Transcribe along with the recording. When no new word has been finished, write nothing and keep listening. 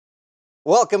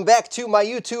Welcome back to my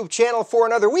YouTube channel for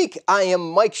another week. I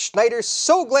am Mike Schneider,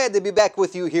 so glad to be back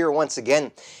with you here once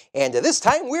again. And this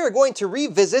time we are going to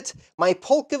revisit my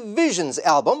Polka Visions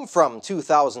album from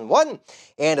 2001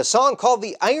 and a song called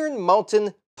the Iron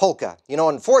Mountain Polka. You know,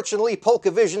 unfortunately, Polka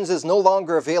Visions is no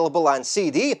longer available on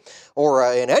CD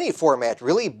or in any format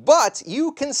really, but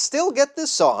you can still get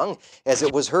this song as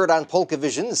it was heard on Polka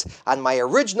Visions on my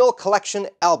original collection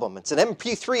album. It's an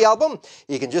MP3 album.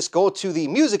 You can just go to the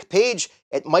music page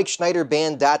at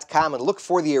MikeSchneiderBand.com and look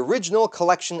for the original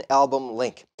collection album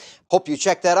link. Hope you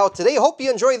check that out today. Hope you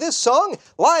enjoy this song,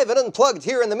 live and unplugged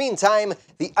here in the meantime,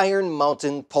 the Iron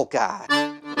Mountain Polka.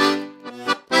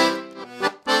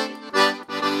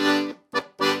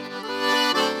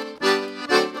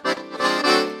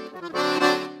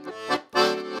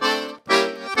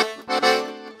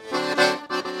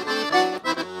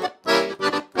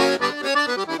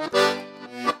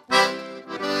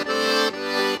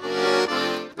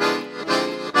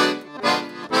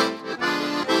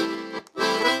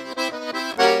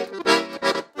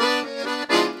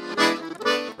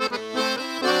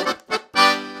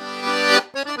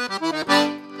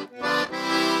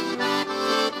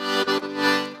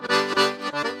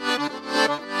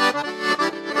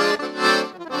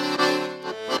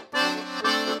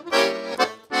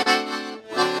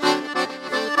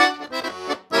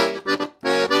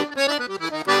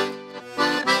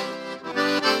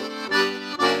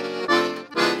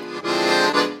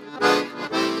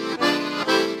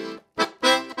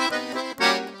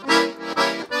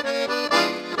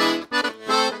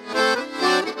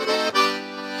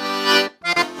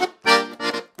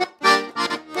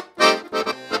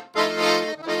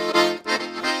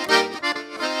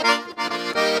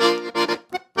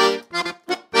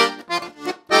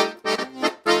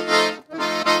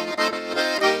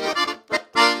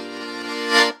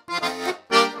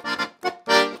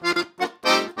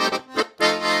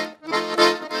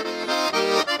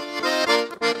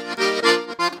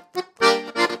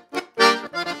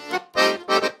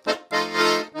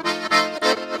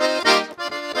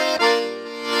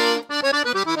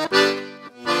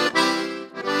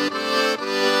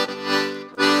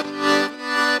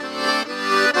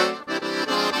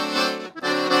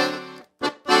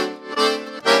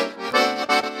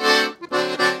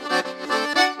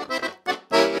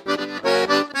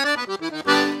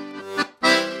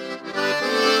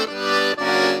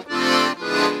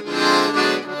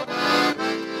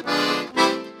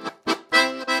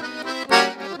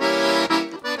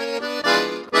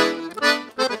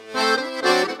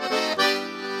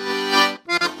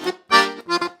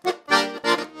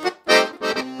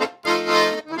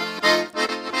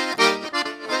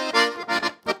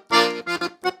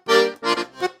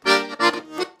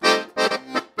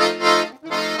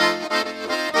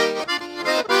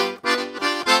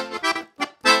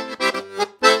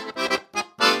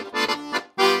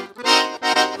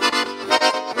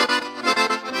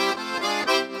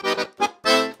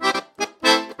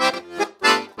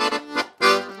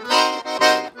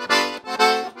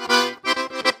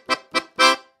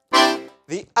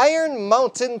 The Iron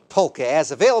Mountain Polka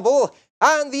as available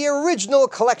on the original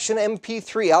collection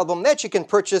MP3 album that you can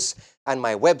purchase on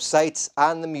my website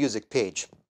on the music page.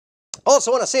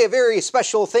 Also want to say a very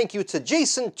special thank you to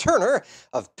Jason Turner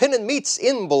of Pin and Meats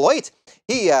in Beloit.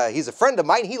 He's a friend of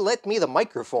mine. He lent me the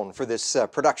microphone for this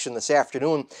production this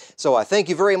afternoon. So thank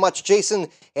you very much, Jason.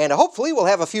 And hopefully we'll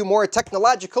have a few more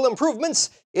technological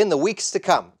improvements in the weeks to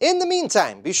come. In the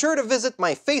meantime, be sure to visit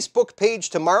my Facebook page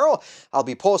tomorrow. I'll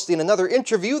be posting another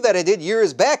interview that I did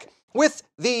years back with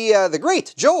the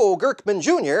great Joe Gerkman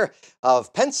Jr.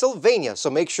 of Pennsylvania. So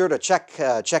make sure to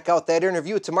check out that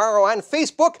interview tomorrow on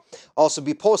Facebook. Also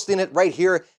be posting it right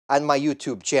here on my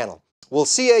YouTube channel. We'll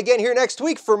see you again here next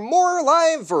week for more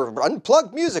live or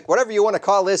unplugged music, whatever you want to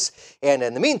call this. And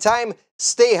in the meantime,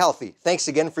 stay healthy. Thanks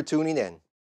again for tuning in.